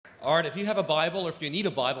All right, if you have a Bible or if you need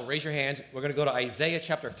a Bible, raise your hands. We're going to go to Isaiah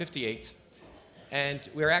chapter 58. And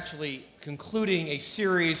we're actually concluding a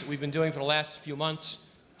series we've been doing for the last few months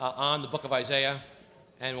on the book of Isaiah.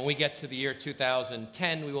 And when we get to the year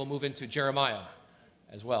 2010, we will move into Jeremiah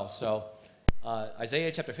as well. So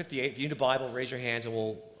Isaiah chapter 58, if you need a Bible, raise your hands and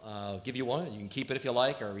we'll give you one. You can keep it if you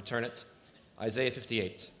like or return it. Isaiah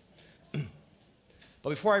 58. But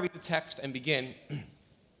before I read the text and begin,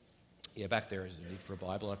 yeah, back there is a need for a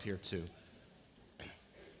Bible, up here too.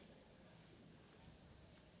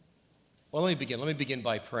 Well, let me begin. Let me begin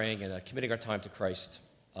by praying and committing our time to Christ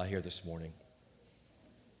here this morning.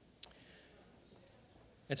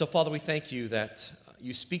 And so, Father, we thank you that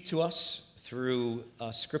you speak to us through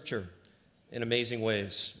Scripture in amazing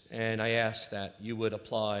ways. And I ask that you would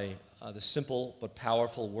apply the simple but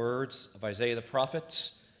powerful words of Isaiah the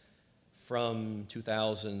prophet from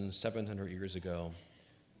 2,700 years ago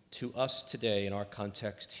to us today in our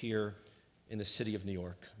context here in the city of New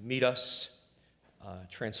York. Meet us,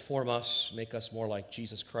 transform us, make us more like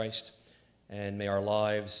Jesus Christ, and may our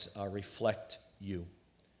lives reflect you.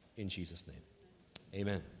 In Jesus' name,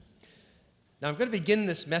 amen. Now I'm going to begin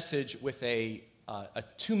this message with a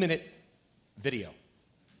 2-minute video.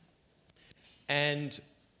 And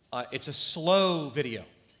it's a slow video.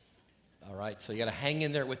 All right, so you got to hang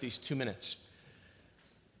in there with these 2 minutes.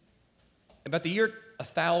 About the year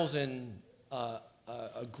 1000, a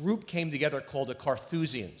group came together called the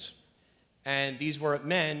Carthusians. And these were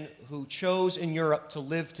men who chose in Europe to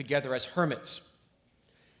live together as hermits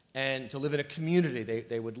and to live in a community.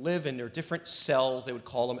 They would live in their different cells, they would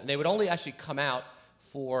call them, and they would only actually come out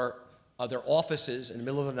for their offices in the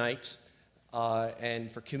middle of the night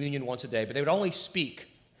and for communion once a day. But they would only speak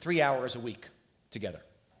 3 hours a week together.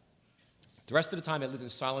 The rest of the time, they lived in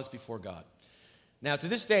silence before God. Now, to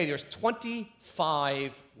this day, there's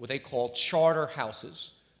 25 what they call charter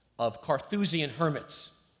houses of Carthusian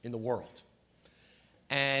hermits in the world.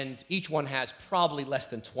 And each one has probably less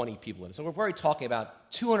than 20 people in it. So we're already talking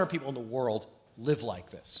about 200 people in the world live like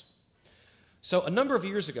this. So a number of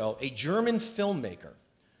years ago, a German filmmaker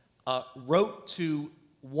wrote to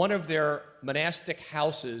one of their monastic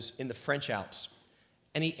houses in the French Alps.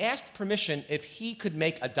 And he asked permission if he could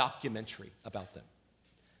make a documentary about them.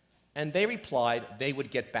 And they replied they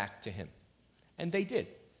would get back to him. And they did,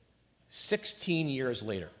 16 years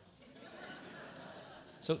later.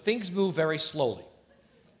 So things move very slowly.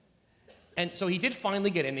 And so he did finally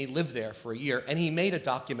get in. He lived there for a year, and he made a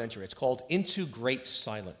documentary. It's called Into Great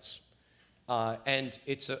Silence. And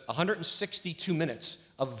it's 162 minutes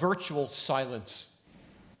of virtual silence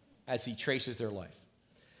as he traces their life.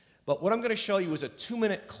 But what I'm going to show you is a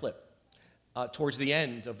 2-minute clip towards the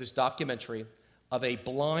end of this documentary of a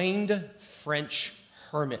blind French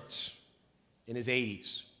hermit in his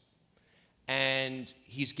 80s. And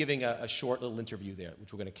he's giving a short little interview there,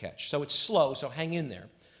 which we're going to catch. So it's slow, so hang in there.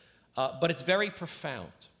 But it's very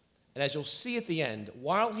profound. And as you'll see at the end,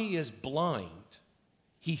 while he is blind,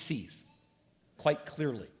 he sees quite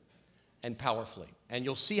clearly and powerfully. And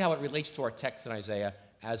you'll see how it relates to our text in Isaiah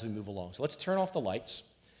as we move along. So let's turn off the lights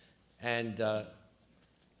and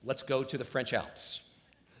let's go to the French Alps,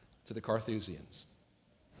 to the Carthusians.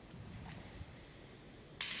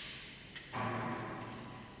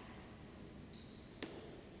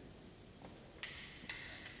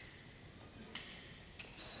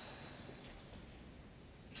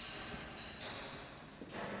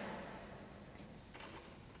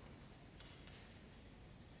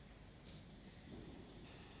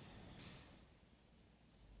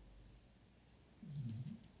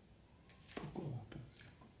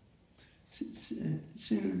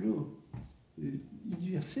 C'est le lot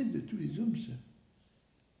universel de tous les hommes, ça.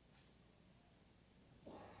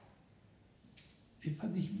 Et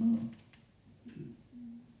pratiquement,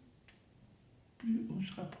 plus on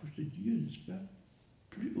se rapproche de Dieu, n'est-ce pas,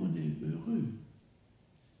 plus on est heureux.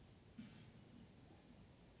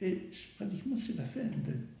 Et pratiquement, c'est la fin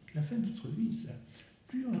de notre vie, ça.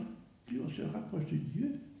 Plus on se rapproche de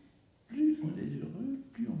Dieu, plus on est heureux,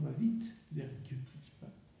 plus on va vite vers Dieu, n'est-ce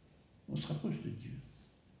pas. On se rapproche de Dieu.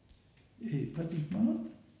 Et pratiquement,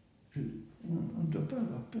 on ne doit pas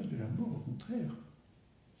avoir peur de la mort, au contraire.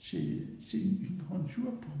 C'est une grande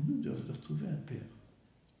joie pour nous de retrouver un Père.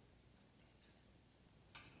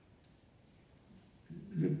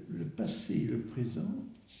 Le passé et le présent,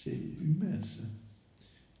 c'est humain,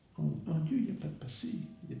 ça. En Dieu, il n'y a pas de passé.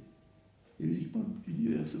 Il y a uniquement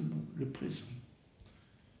le présent.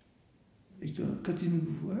 Et quand il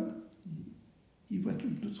nous voit, il voit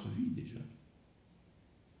toute notre vie déjà.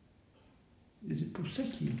 Et c'est pour ça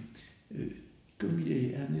qu'il, comme il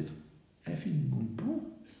est un être infiniment bon,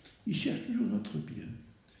 il cherche toujours notre bien.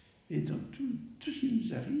 Et dans tout ce qui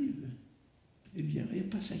nous arrive, eh bien, il n'y a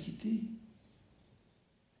pas à s'inquiéter.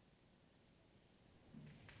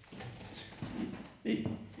 Et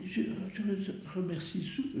je remercie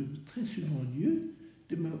très souvent Dieu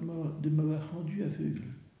de m'avoir rendu aveugle.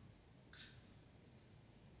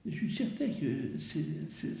 Et je suis certain que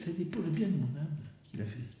c'est pour le bien de mon âme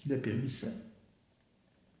qu'il a permis ça.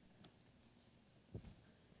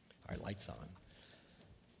 All right, lights on.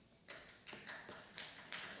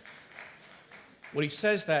 What he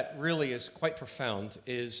says that really is quite profound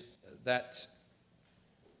is that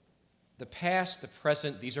the past, the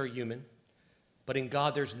present, these are human, but in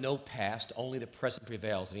God there's no past, only the present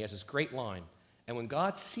prevails. And he has this great line, and when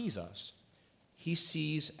God sees us, he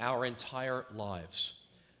sees our entire lives.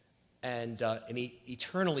 And he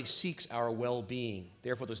eternally seeks our well-being.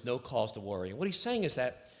 Therefore, there's no cause to worry. And what he's saying is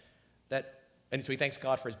that and so he thanks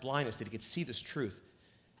God for his blindness that he could see this truth.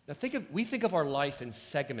 Now, we think of our life in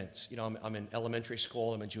segments. You know, I'm in elementary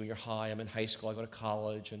school, I'm in junior high, I'm in high school, I go to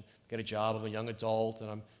college and get a job, I'm a young adult, and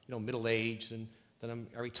I'm middle-aged, and then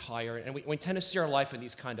I retire. And we tend to see our life in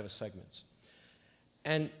these kind of segments.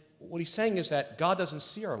 And what he's saying is that God doesn't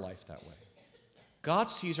see our life that way. God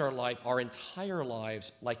sees our life, our entire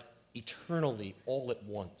lives, like eternally, all at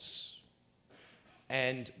once.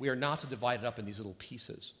 And we are not to divide it up in these little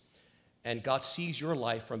pieces. And God sees your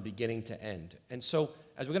life from beginning to end. And so,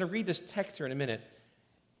 as we're going to read this text here in a minute,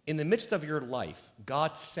 in the midst of your life,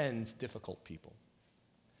 God sends difficult people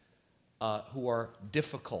who are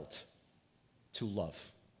difficult to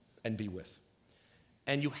love and be with.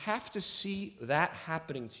 And you have to see that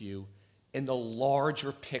happening to you in the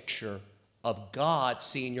larger picture of God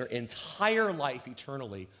seeing your entire life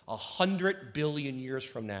eternally 100 billion years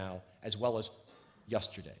from now, as well as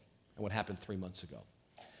yesterday and what happened 3 months ago.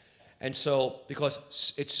 And so,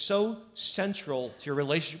 because it's so central to your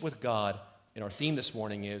relationship with God, and our theme this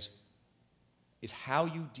morning is how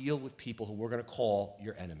you deal with people who we're going to call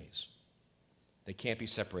your enemies. They can't be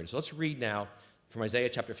separated. So let's read now from Isaiah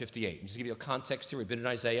chapter 58. Just to give you a context here, we've been in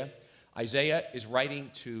Isaiah. Isaiah is writing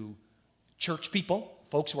to church people,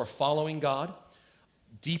 folks who are following God,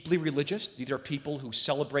 deeply religious. These are people who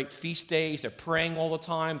celebrate feast days. They're praying all the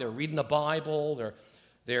time. They're reading the Bible.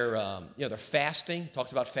 They're fasting.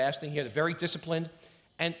 Talks about fasting here. They're very disciplined,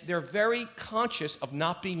 and they're very conscious of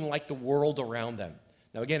not being like the world around them.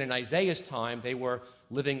 Now, again, in Isaiah's time, they were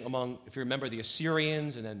living among, if you remember, the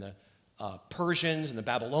Assyrians and then the Persians and the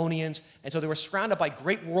Babylonians, and so they were surrounded by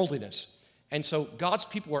great worldliness. And so God's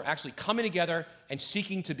people were actually coming together and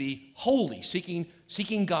seeking to be holy,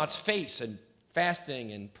 seeking God's face and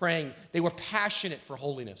fasting and praying. They were passionate for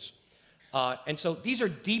holiness. And so these are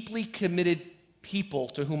deeply committed people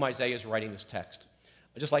to whom Isaiah is writing this text.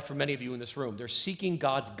 Just like for many of you in this room, they're seeking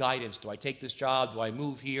God's guidance. Do I take this job? Do I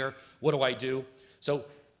move here? What do I do? So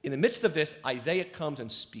in the midst of this, Isaiah comes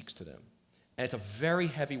and speaks to them. And it's a very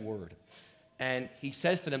heavy word. And he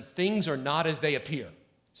says to them, things are not as they appear.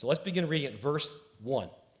 So let's begin reading at verse 1,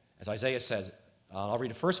 as Isaiah says it. I'll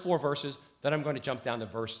read the first 4 verses, then I'm going to jump down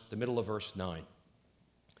to the middle of verse 9.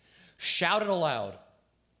 Shout it aloud,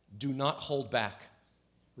 do not hold back.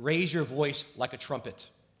 Raise your voice like a trumpet.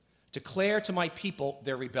 Declare to my people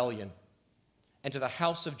their rebellion, and to the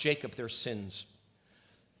house of Jacob their sins.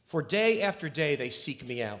 For day after day they seek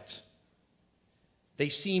me out. They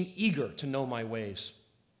seem eager to know my ways,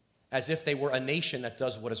 as if they were a nation that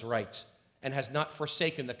does what is right and has not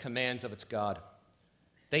forsaken the commands of its God.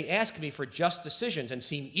 They ask me for just decisions and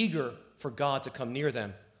seem eager for God to come near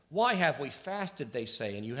them. Why have we fasted, they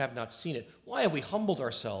say, and you have not seen it? Why have we humbled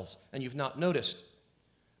ourselves, and you've not noticed?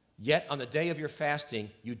 Yet on the day of your fasting,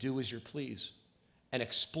 you do as you please and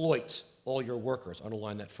exploit all your workers.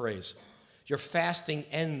 Underline that phrase. Your fasting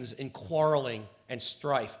ends in quarreling and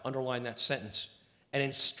strife. Underline that sentence. And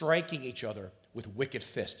in striking each other with wicked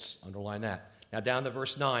fists. Underline that. Now down to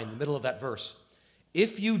verse 9, the middle of that verse.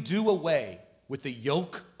 If you do away with the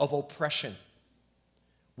yoke of oppression,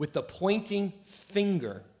 with the pointing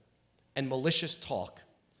finger and malicious talk,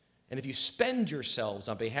 and if you spend yourselves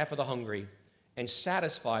on behalf of the hungry and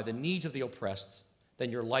satisfy the needs of the oppressed, then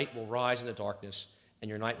your light will rise in the darkness and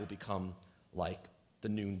your night will become like the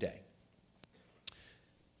noonday.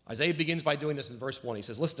 Isaiah begins by doing this in verse 1. He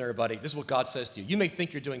says, listen, everybody, this is what God says to you. You may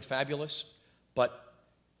think you're doing fabulous, but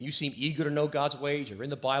you seem eager to know God's ways. You're in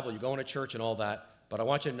the Bible, you're going to church and all that, but I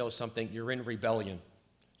want you to know something. You're in rebellion.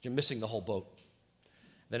 You're missing the whole boat.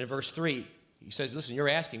 Then in verse 3, he says, listen, you're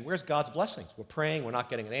asking, where's God's blessings? We're praying, we're not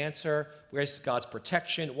getting an answer. Where's God's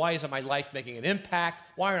protection? Why isn't my life making an impact?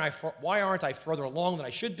 Why aren't I further along than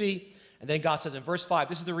I should be? And then God says in verse 5,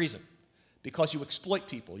 this is the reason. Because you exploit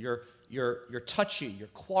people. You're you're touchy, you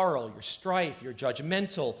quarrel, you're strife, you're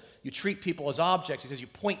judgmental, you treat people as objects. He says you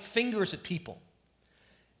point fingers at people.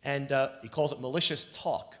 And he calls it malicious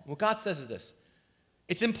talk. What God says is this: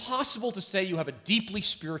 it's impossible to say you have a deeply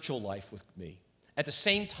spiritual life with me, at the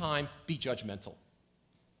same time be judgmental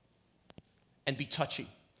and be touchy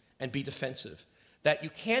and be defensive. That you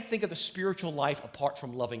can't think of the spiritual life apart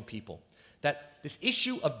from loving people. That this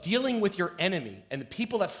issue of dealing with your enemy and the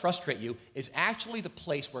people that frustrate you is actually the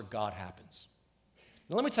place where God happens.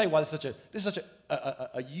 Now let me tell you why this is such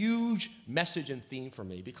a huge message and theme for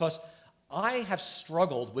me, because I have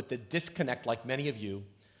struggled with the disconnect, like many of you,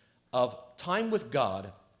 of time with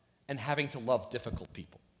God and having to love difficult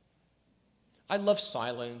people. I love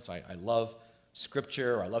silence, I love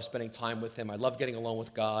scripture, I love spending time with him, I love getting alone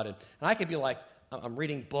with God, and I can be like, I'm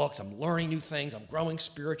reading books, I'm learning new things, I'm growing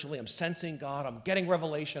spiritually, I'm sensing God, I'm getting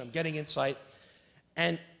revelation, I'm getting insight,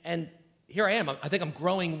 and here I am. I think I'm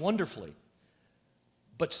growing wonderfully.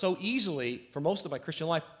 But so easily, for most of my Christian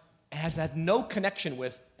life, it has had no connection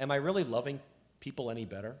with, am I really loving people any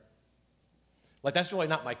better? Like, that's really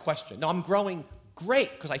not my question. No, I'm growing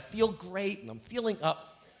great because I feel great and I'm feeling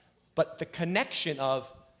up. But the connection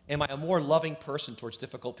of, am I a more loving person towards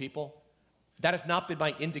difficult people? That has not been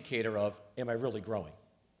my indicator of, am I really growing?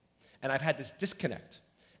 And I've had this disconnect.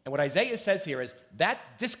 And what Isaiah says here is, that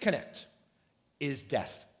disconnect is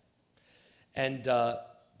death. And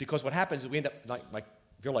because what happens is we end up, like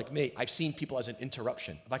if you're like me, I've seen people as an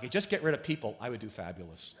interruption. If I could just get rid of people, I would do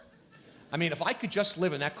fabulous. I mean, if I could just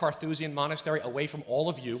live in that Carthusian monastery away from all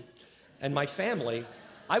of you and my family,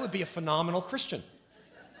 I would be a phenomenal Christian.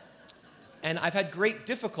 And I've had great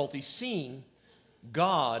difficulty seeing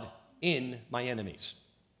God in my enemies.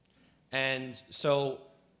 And so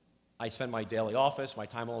I spend my daily office, my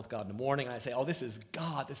time alone with God in the morning, and I say, oh, this is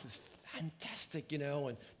God, this is fantastic, and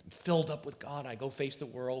I'm filled up with God, and I go face the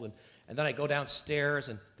world, and then I go downstairs,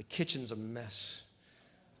 and the kitchen's a mess.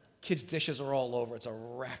 Kids' dishes are all over, it's a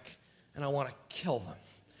wreck, and I want to kill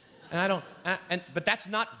them. And but that's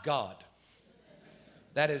not God.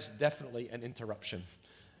 That is definitely an interruption.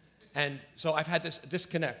 And so I've had this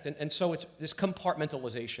disconnect, and so it's this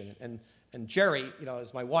compartmentalization. And Jerry,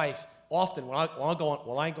 as my wife, often when I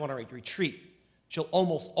go on a retreat, she'll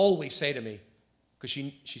almost always say to me, because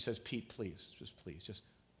she says, Pete, please, just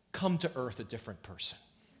come to earth a different person,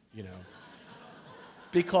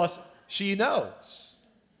 because she knows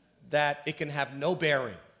that it can have no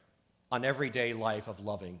bearing on everyday life of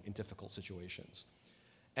loving in difficult situations.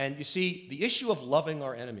 And you see, the issue of loving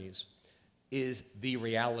our enemies is the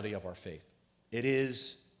reality of our faith. It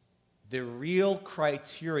is the real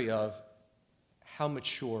criteria of how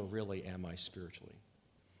mature really am I spiritually.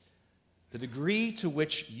 The degree to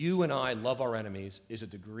which you and I love our enemies is a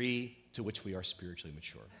degree to which we are spiritually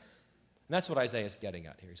mature. And that's what Isaiah is getting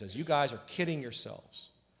at here. He says, you guys are kidding yourselves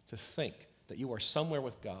to think that you are somewhere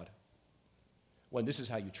with God when this is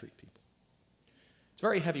how you treat people. It's a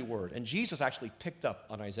very heavy word. And Jesus actually picked up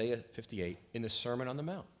on Isaiah 58 in the Sermon on the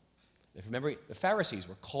Mount. If you remember, the Pharisees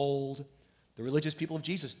were cold, the religious people of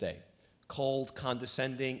Jesus' day, cold,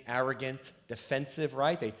 condescending, arrogant, defensive,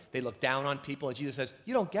 right? They look down on people, and Jesus says,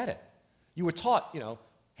 you don't get it. You were taught,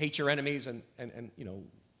 hate your enemies and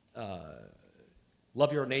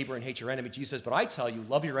love your neighbor and hate your enemy. Jesus says, but I tell you,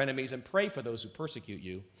 love your enemies and pray for those who persecute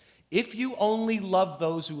you. If you only love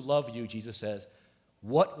those who love you, Jesus says,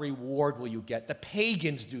 what reward will you get? The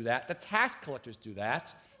pagans do that. The tax collectors do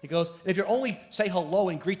that. He goes, if you only say hello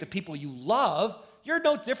and greet the people you love, you're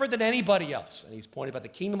no different than anybody else. And he's pointing about the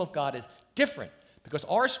kingdom of God is different because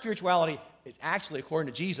our spirituality is actually,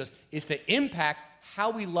 according to Jesus, is to impact how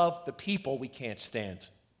we love the people we can't stand.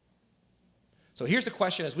 So here's the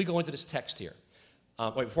question as we go into this text here.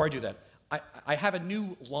 Before I do that, I have a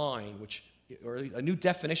new line, or a new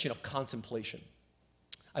definition of contemplation.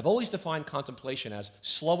 I've always defined contemplation as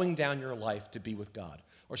slowing down your life to be with God,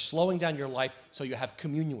 or slowing down your life so you have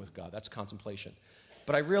communion with God. That's contemplation.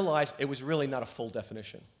 But I realized it was really not a full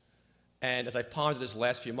definition. And as I pondered this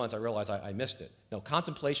last few months, I realized I missed it. No,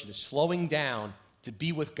 contemplation is slowing down to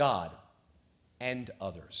be with God and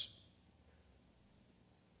others.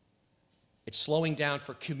 It's slowing down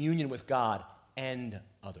for communion with God and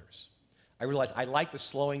others. I realized I like the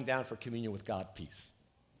slowing down for communion with God piece.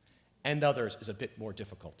 And others is a bit more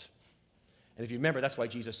difficult. And if you remember, that's why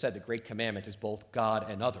Jesus said the great commandment is both God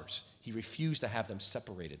and others. He refused to have them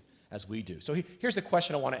separated as we do. So here's the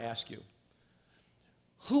question I want to ask you.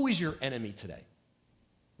 Who is your enemy today?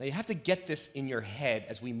 Now you have to get this in your head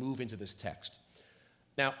as we move into this text.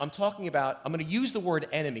 Now I'm going to use the word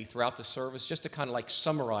enemy throughout the service just to kind of like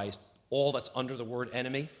summarize all that's under the word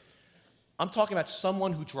enemy. I'm talking about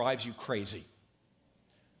someone who drives you crazy.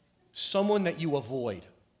 someone that you avoid,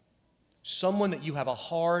 someone that you have a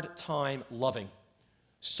hard time loving,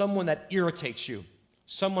 someone that irritates you,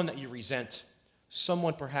 someone that you resent,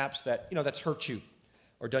 someone perhaps that, that's hurt you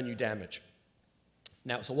or done you damage.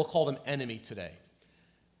 Now, so we'll call them enemy today.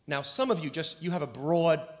 Now, some of you you have a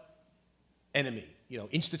broad enemy,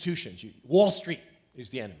 institutions. Wall Street is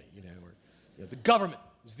the enemy, or the government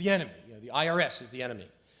is the enemy, the IRS is the enemy.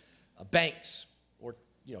 Banks, or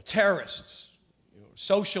terrorists,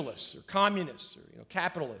 socialists, or communists, or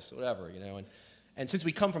capitalists, or whatever, And since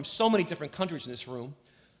we come from so many different countries in this room,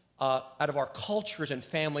 out of our cultures and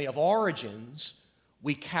family of origins,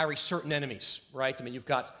 we carry certain enemies, right? I mean, you've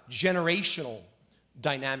got generational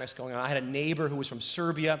dynamics going on. I had a neighbor who was from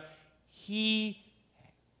Serbia. He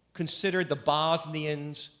considered the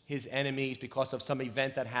Bosnians his enemies because of some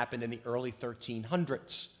event that happened in the early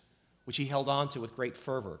 1300s, which he held on to with great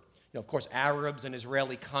fervor. Of course, Arabs and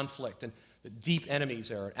Israeli conflict, and the deep enemies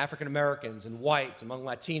there, African Americans and whites, among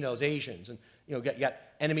Latinos, Asians, and you got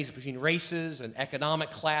enemies between races and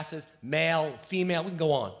economic classes, male, female, we can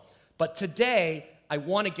go on. But today, I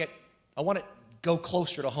want to go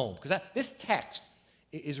closer to home, because this text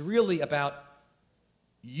is really about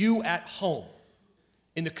you at home,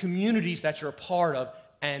 in the communities that you're a part of,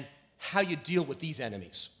 and how you deal with these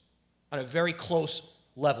enemies on a very close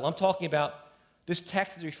level. I'm talking about, this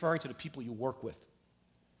text is referring to the people you work with,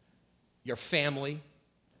 your family,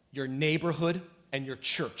 your neighborhood, and your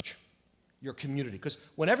church, your community. Because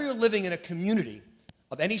whenever you're living in a community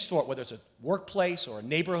of any sort, whether it's a workplace or a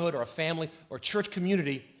neighborhood or a family or church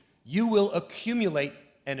community, you will accumulate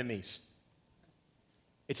enemies.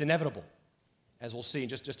 It's inevitable, as we'll see in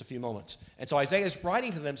just a few moments. And so Isaiah is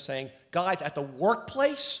writing to them saying, guys, at the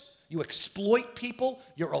workplace, you exploit people,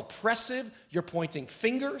 you're oppressive, you're pointing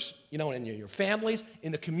fingers, in your families,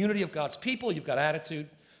 in the community of God's people, you've got attitude.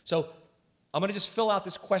 So I'm going to just fill out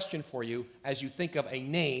this question for you as you think of a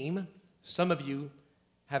name. Some of you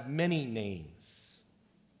have many names.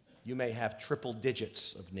 You may have triple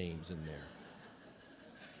digits of names in there.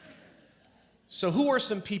 So who are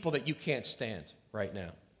some people that you can't stand right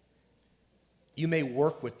now? You may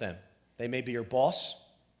work with them. They may be your boss.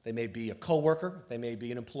 They may be a coworker. They may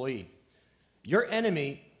be an employee. Your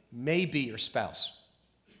enemy may be your spouse.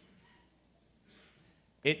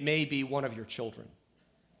 It may be one of your children.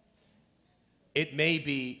 It may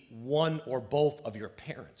be one or both of your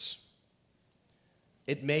parents.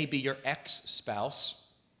 It may be your ex-spouse.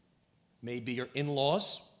 May be your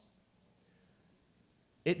in-laws.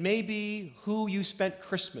 It may be who you spent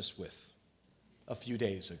Christmas with a few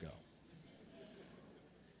days ago,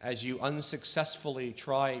 as you unsuccessfully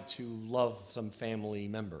try to love some family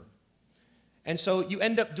member. And so you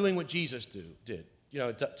end up doing what Jesus did.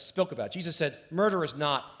 Spoke about. Jesus said, murder is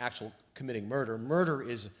not actual committing murder. Murder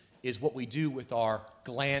is what we do with our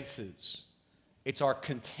glances. It's our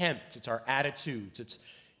contempt. It's our attitudes.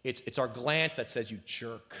 It's our glance that says, you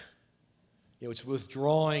jerk. It's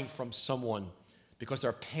withdrawing from someone because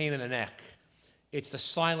they're a pain in the neck. It's the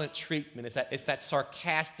silent treatment. It's that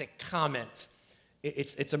sarcastic comment.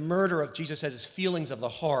 It's a murder of, Jesus says, his feelings of the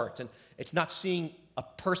heart. And it's not seeing a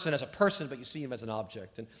person as a person, but you see him as an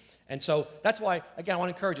object. And so that's why, again, I want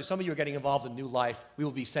to encourage you. Some of you are getting involved in new life. We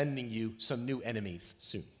will be sending you some new enemies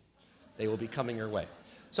soon. They will be coming your way.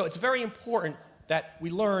 So it's very important that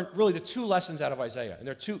we learn really the two lessons out of Isaiah.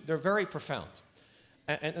 And they're very profound.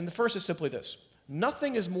 And the first is simply this.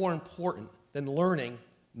 Nothing is more important than learning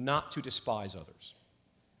not to despise others.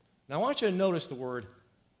 Now, I want you to notice the word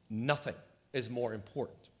nothing is more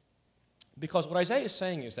important. Because what Isaiah is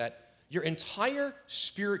saying is that your entire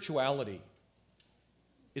spirituality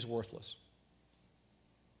is worthless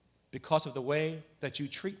because of the way that you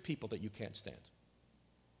treat people that you can't stand.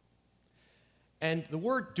 And the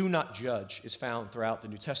word do not judge is found throughout the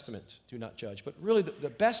New Testament, do not judge. But really the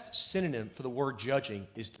best synonym for the word judging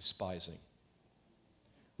is despising.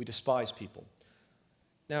 We despise people.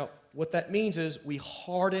 Now, what that means is we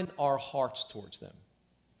harden our hearts towards them.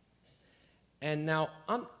 And now,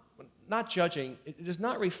 I'm not judging. It does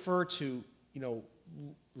not refer to,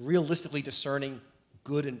 realistically discerning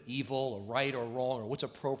good and evil, or right or wrong, or what's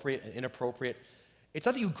appropriate and inappropriate. It's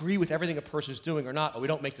not that you agree with everything a person is doing or not, or we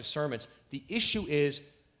don't make discernments. The issue is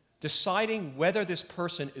deciding whether this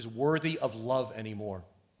person is worthy of love anymore.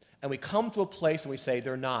 And we come to a place and we say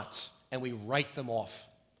they're not, and we write them off.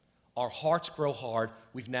 Our hearts grow hard.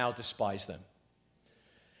 We've now despised them.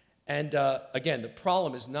 And again,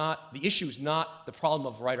 the issue is not the problem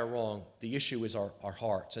of right or wrong. The issue is our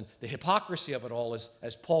hearts. And the hypocrisy of it all is,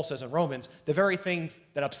 as Paul says in Romans, the very thing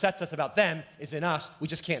that upsets us about them is in us. We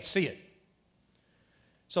just can't see it.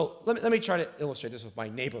 So let me try to illustrate this with my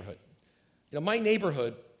neighborhood. My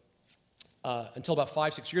neighborhood until about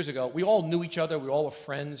 5, 6 years ago, we all knew each other. We all were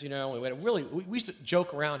friends, you know. We used to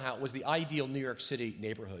joke around how it was the ideal New York City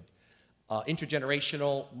neighborhood.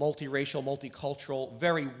 Intergenerational, multiracial, multicultural,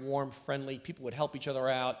 very warm, friendly. People would help each other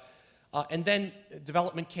out. And then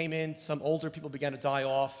development came in. Some older people began to die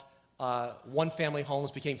off. One-family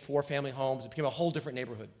homes became four-family homes. It became a whole different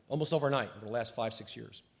neighborhood, almost overnight, over the last 5, 6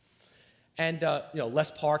 years. And less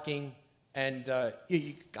parking. And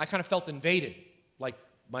I kind of felt invaded, like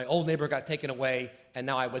my old neighbor got taken away, and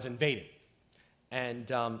now I was invaded. And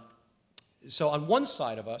so on one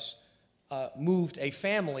side of us moved a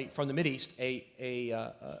family from the Mideast, a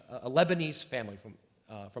Lebanese family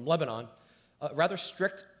from Lebanon, a rather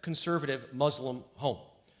strict, conservative Muslim home.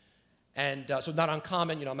 And so not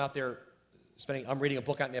uncommon, I'm out there I'm reading a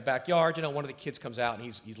book out in the backyard, one of the kids comes out and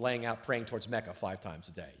he's laying out praying towards Mecca 5 times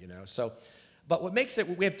a day, So, but what makes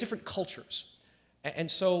it, we have different cultures.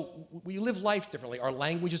 And so we live life differently. Our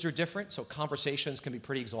languages are different, so conversations can be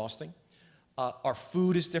pretty exhausting. Our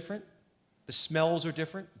food is different. The smells are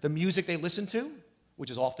different. The music they listen to,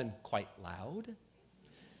 which is often quite loud,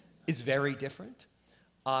 is very different.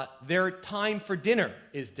 Their time for dinner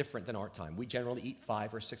is different than our time. We generally eat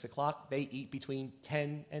 5 or 6 o'clock. They eat between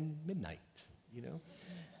 10 and midnight,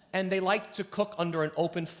 And they like to cook under an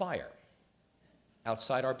open fire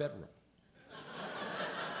outside our bedroom.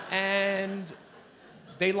 And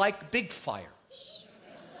they like big fires.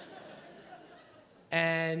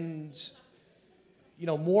 And,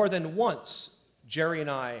 more than once, Jerry and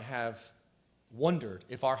I have wondered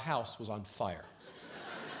if our house was on fire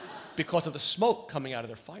because of the smoke coming out of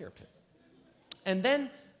their fire pit. And then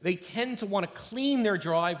they tend to want to clean their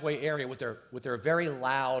driveway area with their very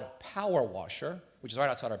loud power washer, which is right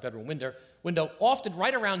outside our bedroom window, often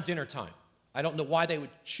right around dinner time. I don't know why they would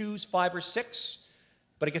choose 5 or 6,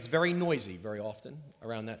 but it gets very noisy very often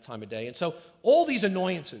around that time of day. And so all these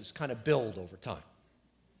annoyances kind of build over time.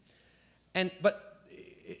 But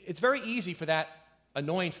it's very easy for that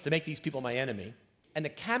annoyance to make these people my enemy and to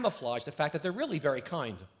camouflage the fact that they're really very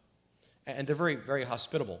kind and they're very, very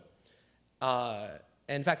hospitable. And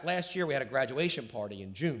in fact, last year we had a graduation party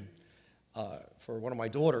in June for one of my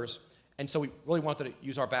daughters, and so we really wanted to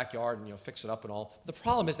use our backyard and fix it up and all. The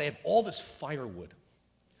problem is they have all this firewood,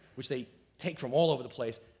 which they take from all over the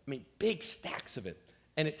place. Big stacks of it,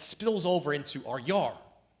 and it spills over into our yard,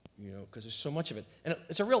 because there's so much of it. And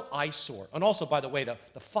it's a real eyesore. And also, by the way, the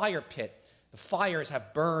fire pit, the fires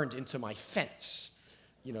have burned into my fence,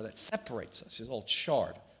 that separates us. It's all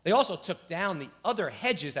charred. They also took down the other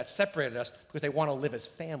hedges that separated us because they want to live as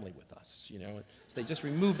family with us, So they just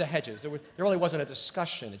removed the hedges. There really wasn't a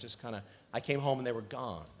discussion. It just kind of, I came home and they were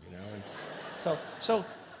gone, And so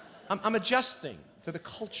I'm adjusting to the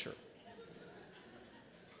culture.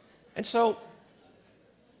 And so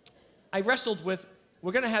I wrestled with,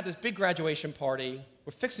 we're going to have this big graduation party.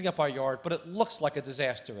 We're fixing up our yard, but it looks like a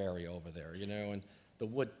disaster area over there, and the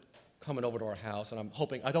wood coming over to our house, and I hope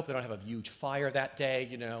they don't have a huge fire that day,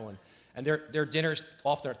 and their dinners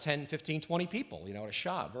often are 10, 15, 20 people, at a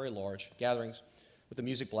shop, very large gatherings with the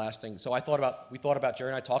music blasting. So we thought about, Jerry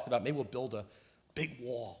and I talked about, maybe we'll build a big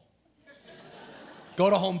wall. Go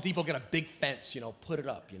to Home Depot, get a big fence, put it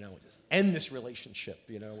up, just end this relationship,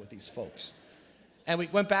 with these folks. And we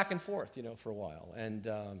went back and forth, for a while, and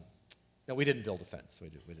no, we didn't build a fence. We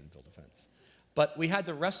didn't build a fence. But we had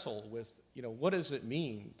to wrestle with, what does it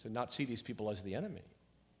mean to not see these people as the enemy,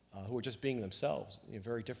 who are just being themselves,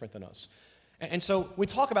 very different than us. And so we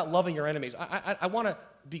talk about loving your enemies. I want to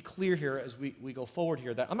be clear here as we go forward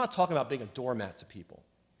here that I'm not talking about being a doormat to people,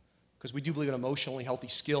 because we do believe in emotionally healthy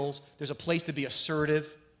skills. There's a place to be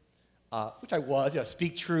assertive, which I was,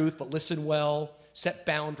 speak truth, but listen well, set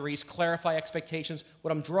boundaries, clarify expectations.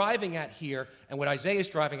 What I'm driving at here, and what Isaiah is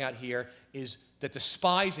driving at here, is that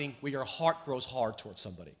despising where your heart grows hard towards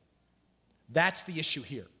somebody. That's the issue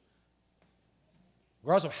here.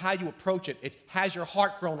 Regardless of how you approach it, has your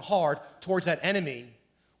heart grown hard towards that enemy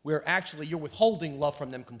where actually you're withholding love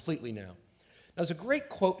from them completely now. Now, there's a great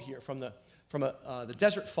quote here from the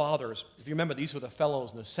Desert Fathers. If you remember, these were the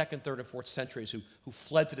fellows in the 2nd, 3rd, and 4th centuries who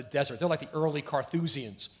fled to the desert. They're like the early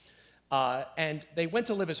Carthusians. And they went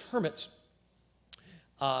to live as hermits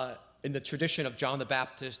in the tradition of John the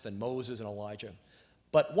Baptist and Moses and Elijah.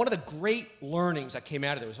 But one of the great learnings that came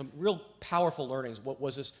out of there, some real powerful learnings,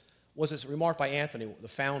 was this remark by Anthony, the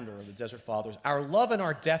founder of the Desert Fathers: our love and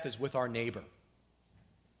our death is with our neighbor.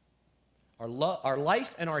 Our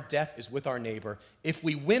life and our death is with our neighbor. If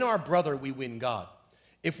we win our brother, we win God.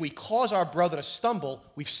 If we cause our brother to stumble,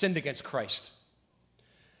 we've sinned against Christ.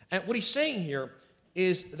 And what he's saying here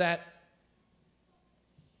is that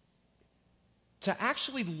to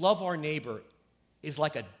actually love our neighbor is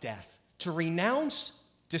like a death. to renounce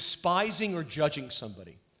despising or judging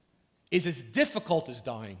somebody is as difficult as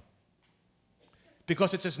dying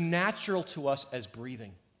because it's as natural to us as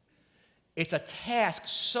breathing. It's a task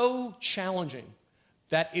so challenging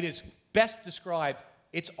that it is best described,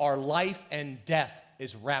 it's our life and death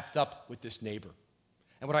is wrapped up with this neighbor.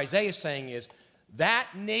 And what Isaiah is saying is that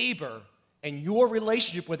neighbor and your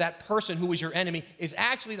relationship with that person who is your enemy is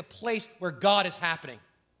actually the place where God is happening.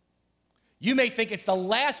 You may think it's the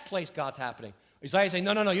last place God's happening. Isaiah is saying,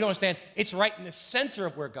 no, you don't understand. It's right in the center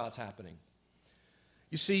of where God's happening.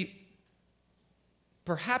 You see,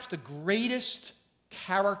 perhaps the greatest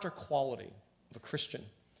character quality of a Christian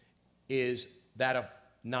is that of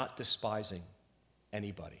not despising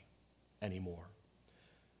anybody anymore.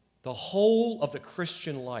 The whole of the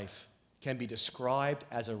Christian life can be described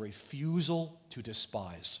as a refusal to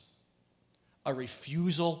despise, a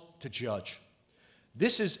refusal to judge.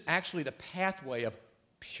 This is actually the pathway of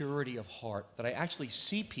purity of heart, that I actually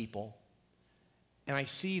see people and I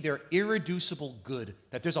see their irreducible good,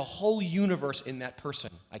 that there's a whole universe in that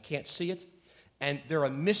person. I can't see it, and they're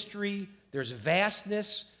a mystery, there's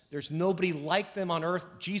vastness, there's nobody like them on earth.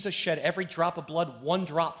 Jesus shed every drop of blood, one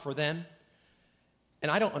drop for them.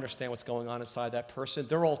 And I don't understand what's going on inside that person.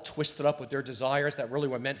 They're all twisted up with their desires that really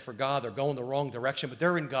were meant for God. They're going the wrong direction, but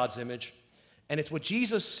they're in God's image. And it's what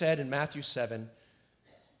Jesus said in Matthew 7.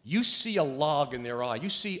 You see a log in their eye. You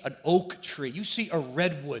see an oak tree. You see a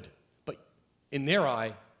redwood. But in their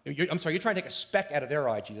eye, you're trying to take a speck out of their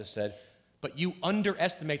eye, Jesus said. But you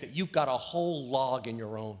underestimate that you've got a whole log in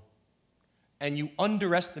your own. And you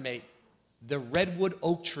underestimate the redwood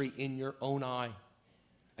oak tree in your own eye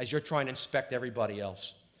as you're trying to inspect everybody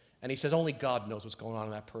else. And he says only God knows what's going on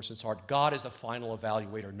in that person's heart. God is the final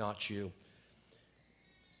evaluator, not you.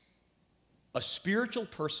 A spiritual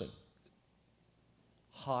person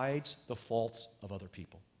hides the faults of other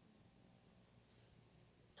people.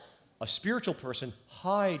 A spiritual person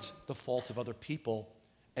hides the faults of other people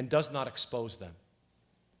and does not expose them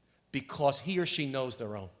because he or she knows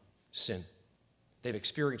their own sin. They've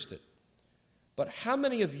experienced it. But how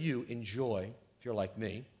many of you enjoy, if you're like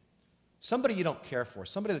me, somebody you don't care for,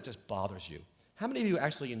 somebody that just bothers you? How many of you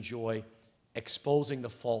actually enjoy exposing the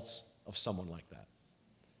faults of someone like that?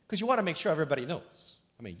 Because you want to make sure everybody knows.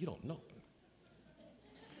 I mean, you don't know.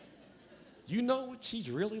 You know what she's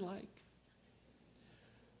really like?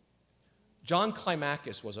 John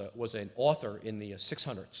Climacus was an author in the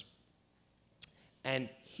 600s. And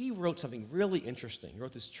he wrote something really interesting. He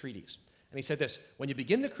wrote this treatise. And he said this: when you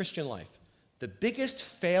begin the Christian life, the biggest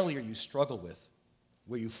failure you struggle with,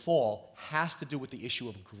 where you fall, has to do with the issue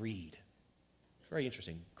of greed. It's very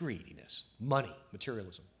interesting. Greediness, money,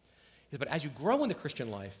 materialism. He said, but as you grow in the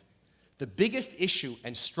Christian life, the biggest issue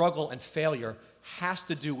and struggle and failure has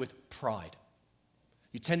to do with pride.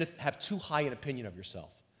 You tend to have too high an opinion of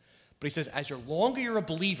yourself. But he says, as you're longer you're a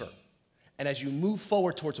believer, and as you move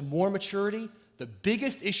forward towards more maturity, the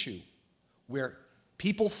biggest issue where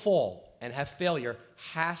people fall and have failure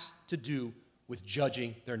has to do with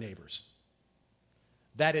judging their neighbors.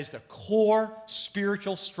 That is the core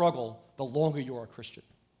spiritual struggle the longer you're a Christian.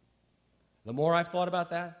 The more I've thought about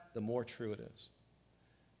that, the more true it is.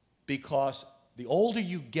 Because the older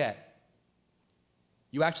you get,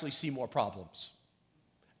 you actually see more problems.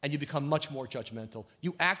 And you become much more judgmental.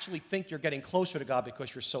 You actually think you're getting closer to God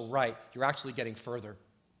because you're so right. You're actually getting further.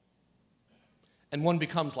 And one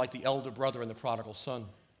becomes like the elder brother in the prodigal son.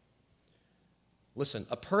 Listen,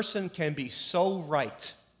 a person can be so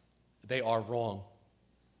right, they are wrong.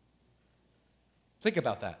 Think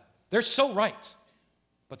about that. They're so right,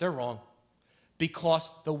 but they're wrong. Because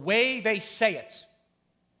the way they say it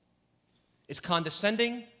is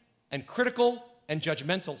condescending and critical and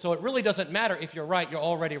judgmental. So it really doesn't matter if you're right, you're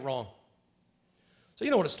already wrong. So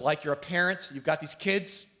you know what it's like. You're a parent, you've got these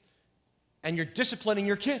kids, and you're disciplining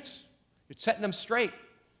your kids. You're setting them straight.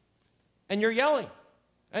 And you're yelling.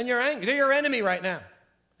 And you're angry. They're your enemy right now.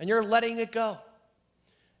 And you're letting it go.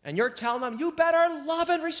 And you're telling them, you better love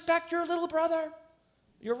and respect your little brother.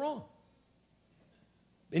 You're wrong.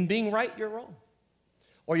 In being right, you're wrong.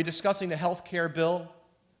 Or you're discussing the health care bill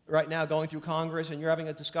right now going through Congress, and you're having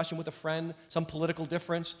a discussion with a friend, some political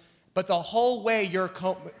difference. But the whole way you're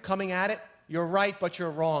coming at it, you're right, but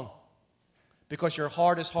you're wrong. Because your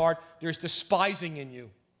heart is hard. There's despising in you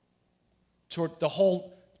toward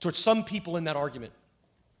some people in that argument.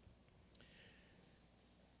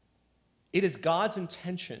 It is God's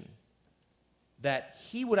intention that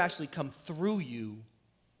he would actually come through you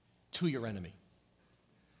to your enemy.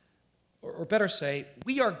 Or better say,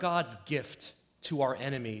 we are God's gift to our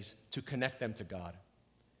enemies to connect them to God.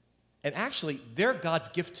 And actually, they're God's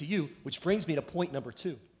gift to you, which brings me to point number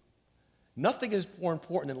 2. Nothing is more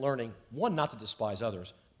important than learning, one, not to despise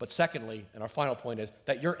others, but secondly, and our final point is,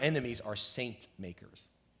 that your enemies are saint makers.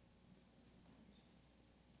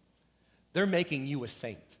 They're making you a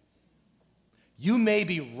saint. You may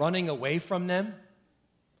be running away from them,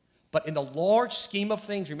 but in the large scheme of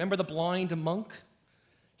things, remember the blind monk?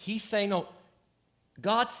 He's saying, no,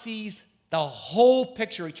 God sees the whole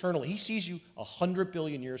picture eternally. He sees you 100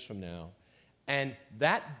 billion years from now, and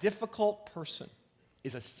that difficult person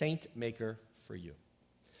is a saint maker for you.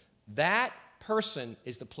 That person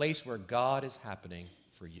is the place where God is happening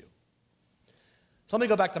for you. So let me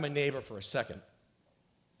go back to my neighbor for a second.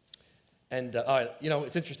 And,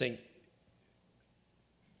 it's interesting.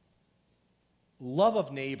 Love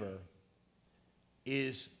of neighbor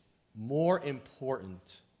is more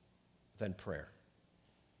important than prayer.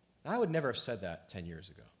 Now, I would never have said that 10 years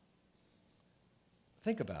ago.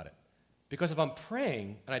 Think about it. Because if I'm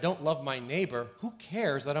praying and I don't love my neighbor, who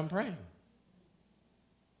cares that I'm praying?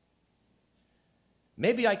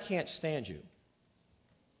 Maybe I can't stand you,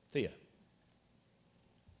 Thea.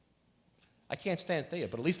 I can't stand Thea,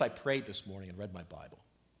 but at least I prayed this morning and read my Bible.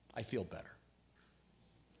 I feel better.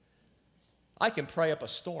 I can pray up a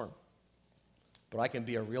storm, but I can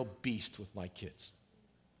be a real beast with my kids.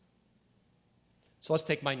 So let's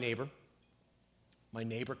take my neighbor. My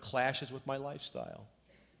neighbor clashes with my lifestyle.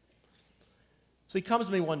 So he comes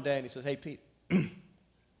to me one day and he says, "Hey, Pete,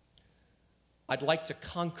 I'd like to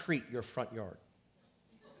concrete your front yard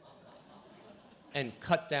and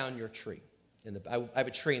cut down your tree. I have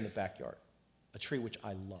a tree in the backyard, a tree which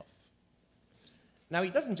I love." Now, he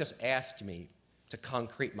doesn't just ask me to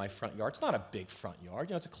concrete my front yard. It's not a big front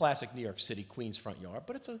yard. It's a classic New York City, Queens front yard,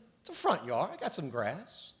 but it's a front yard. I got some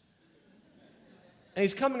grass. And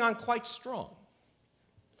he's coming on quite strong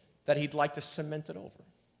that he'd like to cement it over.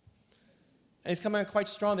 And he's coming on quite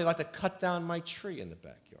strong that he'd like to cut down my tree in the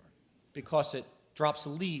backyard because it drops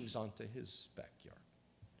leaves onto his backyard.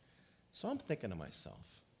 So I'm thinking to myself,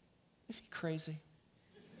 is he crazy?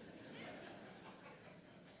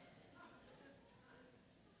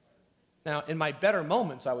 Now, in my better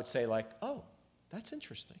moments, I would say like, "Oh, that's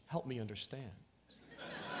interesting. Help me understand."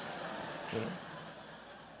 You know?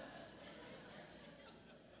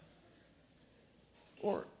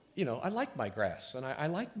 Or, I like my grass and I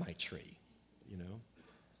like my tree,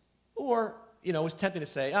 Or, it was tempting to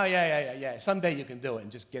say, "Oh, yeah, someday you can do it,"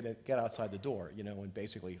 and just get outside the door, and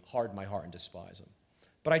basically harden my heart and despise him.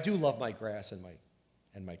 But I do love my grass and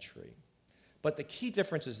my tree. But the key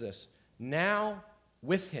difference is this. Now,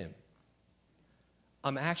 with him,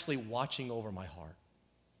 I'm actually watching over my heart.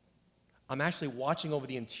 I'm actually watching over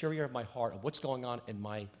the interior of my heart, of what's going on in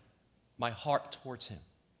my heart towards him.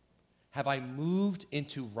 Have I moved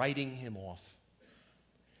into writing him off?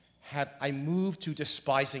 Have I moved to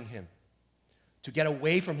despising him? To get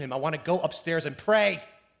away from him? I want to go upstairs and pray.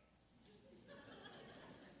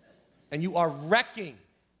 And you are wrecking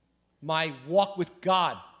my walk with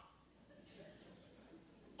God,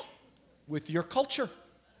 with your culture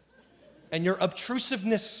and your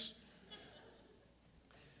obtrusiveness.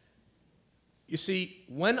 You see,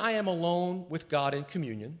 when I am alone with God in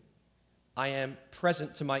communion, I am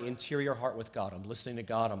present to my interior heart with God. I'm listening to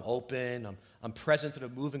God. I'm open. I'm present to the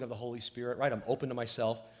moving of the Holy Spirit, right? I'm open to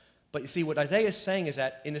myself. But you see, what Isaiah is saying is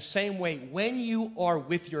that in the same way, when you are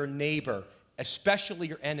with your neighbor, especially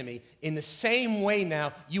your enemy, in the same way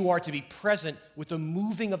now, you are to be present with the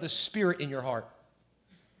moving of the Spirit in your heart.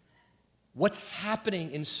 What's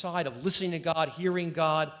happening inside of listening to God, hearing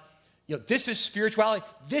God, this is spirituality.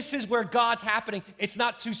 This is where God's happening. It's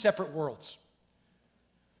not two separate worlds.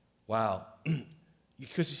 Wow.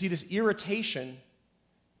 Because you see, this irritation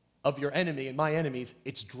of your enemy and my enemies,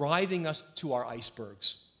 it's driving us to our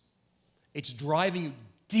icebergs. It's driving you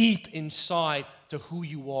deep inside to who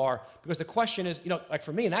you are. Because the question is, like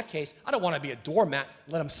for me in that case, I don't want to be a doormat,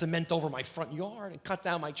 let them cement over my front yard and cut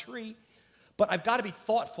down my tree. But I've got to be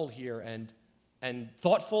thoughtful here and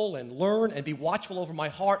thoughtful and learn and be watchful over my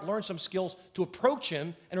heart, learn some skills to approach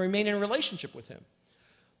him and remain in a relationship with him.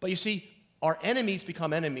 But you see, our enemies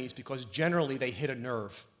become enemies because generally they hit a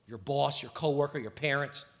nerve. Your boss, your coworker, your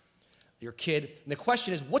parents, your kid. And the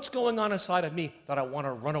question is, what's going on inside of me that I want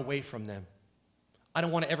to run away from them? I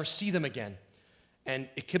don't want to ever see them again. And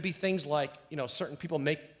it could be things like, certain people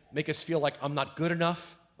make us feel like I'm not good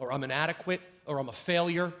enough, or I'm inadequate, or I'm a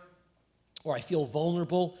failure, or I feel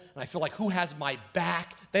vulnerable, and I feel like, who has my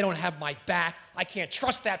back? They don't have my back. I can't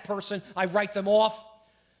trust that person. I write them off.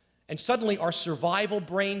 And suddenly our survival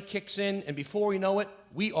brain kicks in, and before we know it,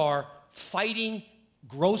 we are fighting,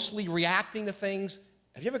 grossly reacting to things.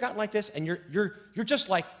 Have you ever gotten like this? And you're just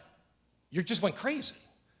went crazy.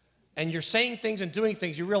 and you're saying things and doing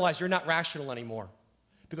things, you realize you're not rational anymore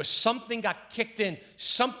because something got kicked in,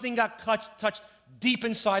 something got touched deep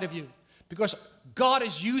inside of you because God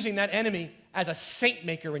is using that enemy as a saint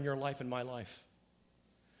maker in your life and my life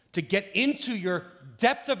to get into your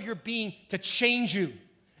depth of your being, to change you.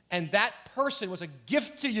 And that person was a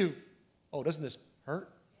gift to you. Oh, doesn't this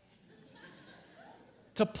hurt?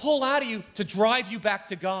 To pull out of you, to drive you back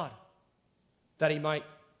to God, that he might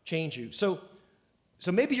change you. So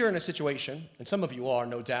maybe you're in a situation, and some of you are,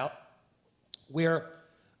 no doubt, where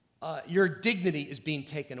your dignity is being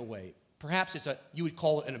taken away. Perhaps you would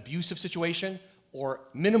call it an abusive situation, or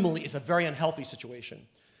minimally, it's a very unhealthy situation.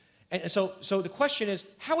 And so the question is,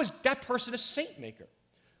 how is that person a saint maker?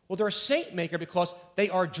 Well, they're a saint maker because they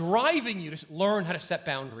are driving you to learn how to set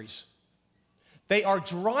boundaries. They are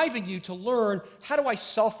driving you to learn, how do I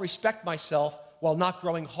self-respect myself while not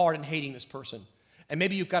growing hard and hating this person? And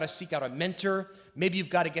maybe you've got to seek out a mentor. Maybe you've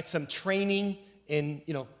got to get some training in,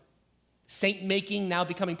 saint making, now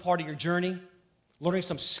becoming part of your journey, learning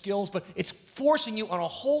some skills. But it's forcing you on a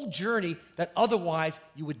whole journey that otherwise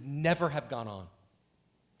you would never have gone on,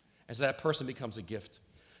 as that person becomes a gift.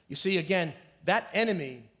 You see, again, that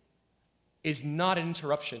enemy is not an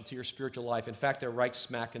interruption to your spiritual life. In fact, they're right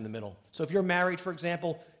smack in the middle. So if you're married, for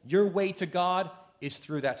example, your way to God is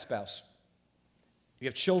through that spouse. You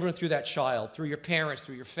have children through that child, through your parents,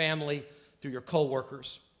 through your family, through your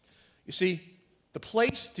co-workers. You see, the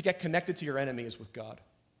place to get connected to your enemy is with God.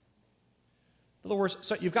 In other words,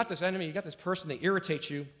 so you've got this enemy, you've got this person that irritates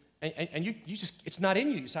you, and you just, it's not in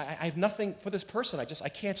you. You say, I have nothing for this person. I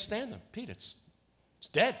can't stand them. Pete, it's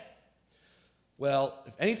dead. Well,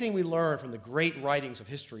 if anything we learn from the great writings of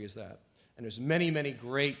history is that, and there's many, many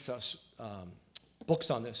great books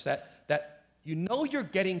on this, that you're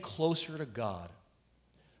getting closer to God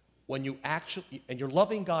when you actually, and you're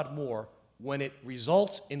loving God more when it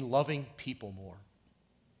results in loving people more.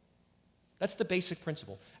 That's the basic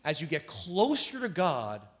principle. As you get closer to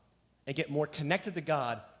God and get more connected to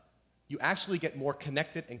God, you actually get more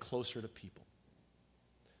connected and closer to people.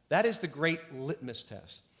 That is the great litmus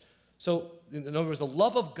test. So, in other words, the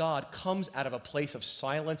love of God comes out of a place of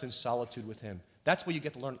silence and solitude with him. That's where you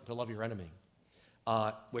get to learn to love your enemy.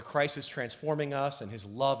 Where Christ is transforming us and his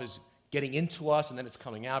love is getting into us and then it's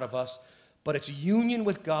coming out of us. But it's union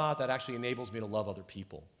with God that actually enables me to love other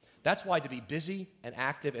people. That's why to be busy and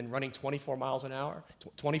active and running 24 miles an hour,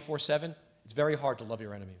 24/7, it's very hard to love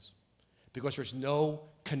your enemies. Because there's no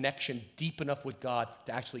connection deep enough with God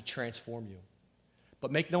to actually transform you.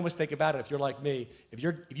 But make no mistake about it, if you're like me, if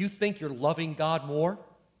you think you're loving God more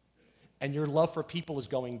and your love for people is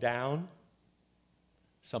going down,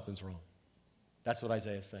 something's wrong. That's what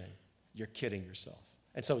Isaiah is saying. You're kidding yourself.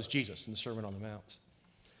 And so is Jesus in the Sermon on the Mount.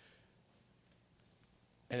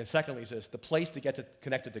 And then secondly, he says, the place to get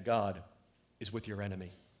connected to God is with your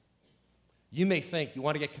enemy. You may think you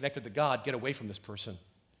want to get connected to God, get away from this person.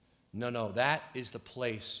 No, that is the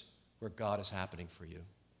place where God is happening for you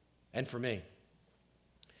and for me.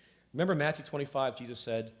 Remember Matthew 25, Jesus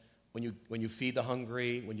said, when you feed the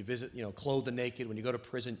hungry, when you visit, clothe the naked, when you go to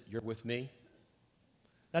prison, you're with me.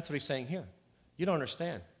 That's what he's saying here. You don't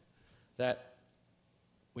understand that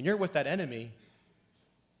when you're with that enemy,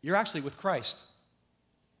 you're actually with Christ.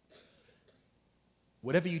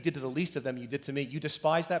 Whatever you did to the least of them, you did to me. You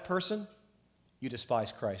despise that person, you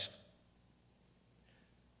despise Christ.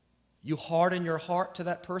 You harden your heart to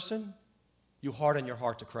that person, you harden your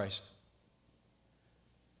heart to Christ.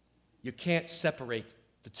 You can't separate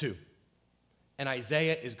the two. And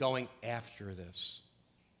Isaiah is going after this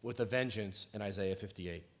with a vengeance in Isaiah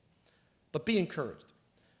 58. But be encouraged.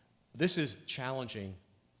 This is challenging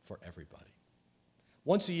for everybody.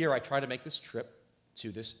 Once a year, I try to make this trip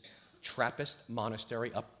to this Trappist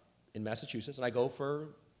monastery up in Massachusetts, and I go for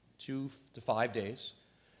 2 to 5 days.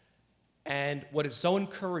 And what has so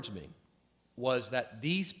encouraged me was that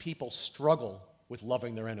these people struggle with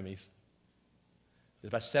loving their enemies. There's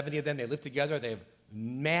about 70 of them. They live together. They have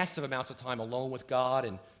massive amounts of time alone with God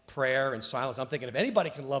and prayer and silence. I'm thinking if anybody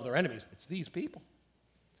can love their enemies, it's these people.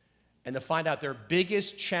 And to find out their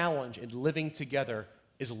biggest challenge in living together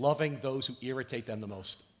is loving those who irritate them the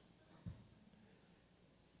most.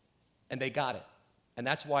 And they got it. And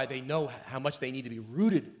that's why they know how much they need to be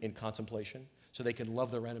rooted in contemplation so they can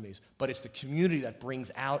love their enemies. But it's the community that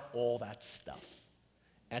brings out all that stuff.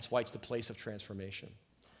 That's why it's the place of transformation.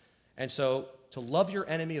 And so to love your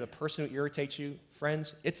enemy, the person who irritates you,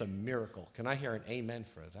 friends, it's a miracle. Can I hear an amen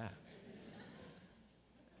for that?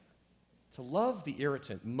 To love the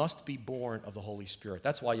irritant must be born of the Holy Spirit.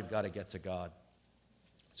 That's why you've got to get to God.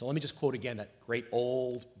 So let me just quote again that great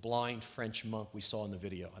old blind French monk we saw in the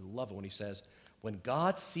video. I love it when he says, When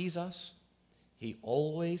God sees us, he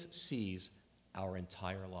always sees our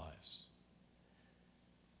entire lives.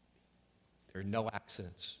 There are no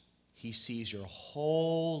accidents. He sees your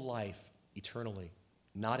whole life eternally,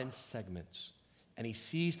 not in segments. And he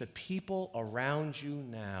sees the people around you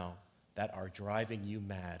now that are driving you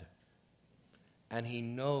mad. And he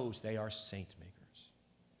knows they are saint makers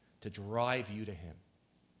to drive you to him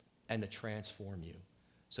and to transform you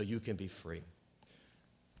so you can be free.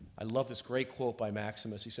 I love this great quote by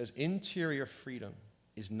Maximus. He says, interior freedom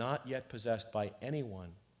is not yet possessed by anyone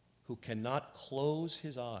who cannot close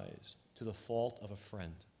his eyes to the fault of a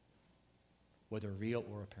friend, whether real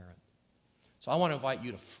or apparent. So I want to invite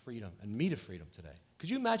you to freedom and me to freedom today. Could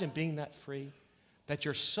you imagine being that free? That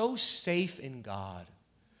you're so safe in God,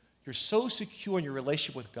 you're so secure in your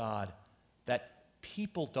relationship with God that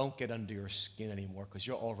people don't get under your skin anymore because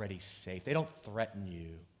you're already safe. They don't threaten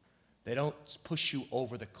you. They don't push you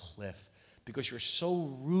over the cliff because you're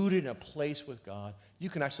so rooted in a place with God, you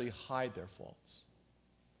can actually hide their faults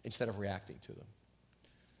instead of reacting to them.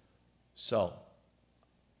 So,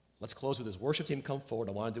 let's close with this. Worship team, come forward.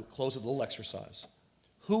 I want to close with a little exercise.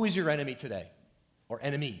 Who is your enemy today? Or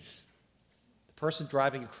enemies? The person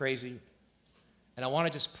driving you crazy. And I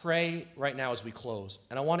want to just pray right now as we close.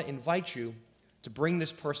 And I want to invite you to bring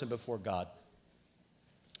this person before God.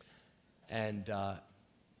 And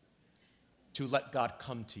to let God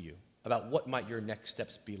come to you about what might your next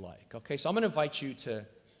steps be like. Okay, so I'm going to invite you to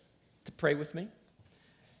pray with me.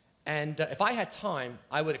 And if I had time,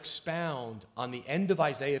 I would expound on the end of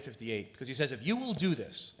Isaiah 58, because he says, if you will do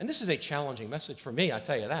this, and this is a challenging message for me, I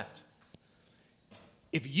tell you that.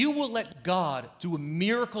 If you will let God do a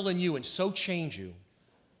miracle in you and so change you,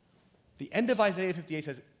 the end of Isaiah 58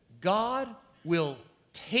 says, God will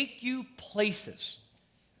take you places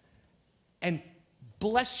and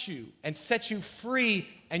bless you and set you free,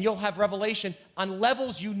 and you'll have revelation on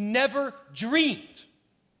levels you never dreamed.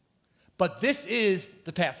 But this is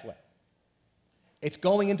the pathway. It's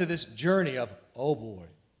going into this journey of, oh boy,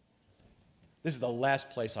 this is the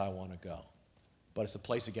last place I want to go. But it's the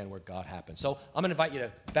place, again, where God happens. So I'm going to invite you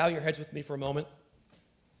to bow your heads with me for a moment.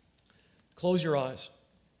 Close your eyes.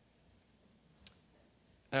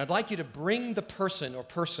 And I'd like you to bring the person or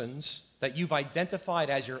persons that you've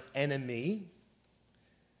identified as your enemy,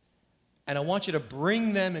 and I want you to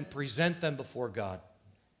bring them and present them before God.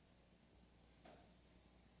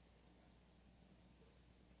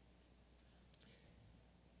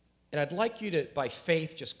 And I'd like you to, by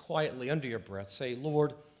faith, just quietly under your breath, say,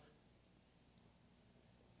 Lord,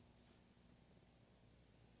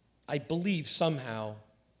 I believe somehow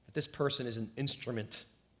that this person is an instrument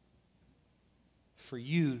for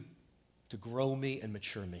you to grow me and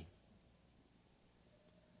mature me.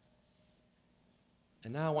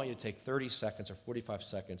 And now I want you to take 30 seconds or 45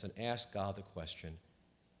 seconds and ask God the question,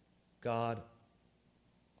 God,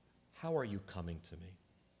 how are you coming to me?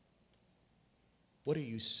 What are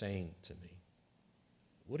you saying to me?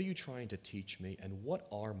 What are you trying to teach me? And what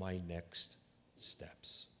are my next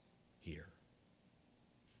steps here?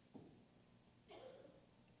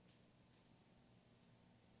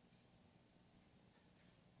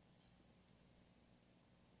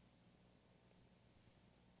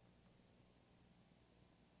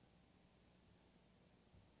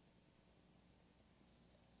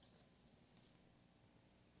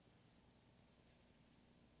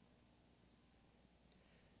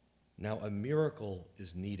 Now, a miracle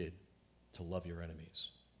is needed to love your enemies.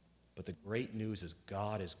 But the great news is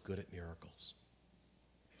God is good at miracles.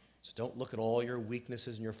 So don't look at all your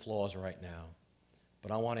weaknesses and your flaws right now.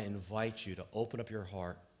 But I want to invite you to open up your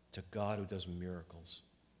heart to God who does miracles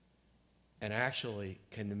and actually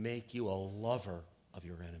can make you a lover of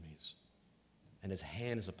your enemies. And his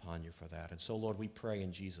hand is upon you for that. And so, Lord, we pray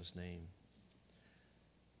in Jesus' name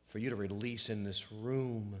for you to release in this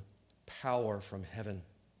room power from heaven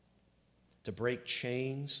to break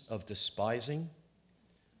chains of despising,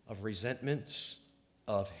 of resentments,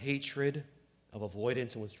 of hatred, of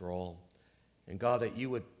avoidance and withdrawal. And God, that you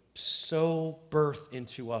would so birth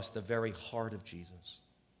into us the very heart of Jesus,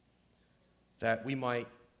 that we might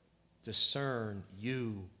discern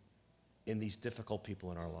you in these difficult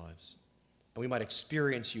people in our lives. And we might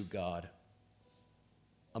experience you, God,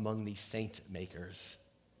 among these saint makers.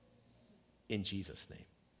 In Jesus' name.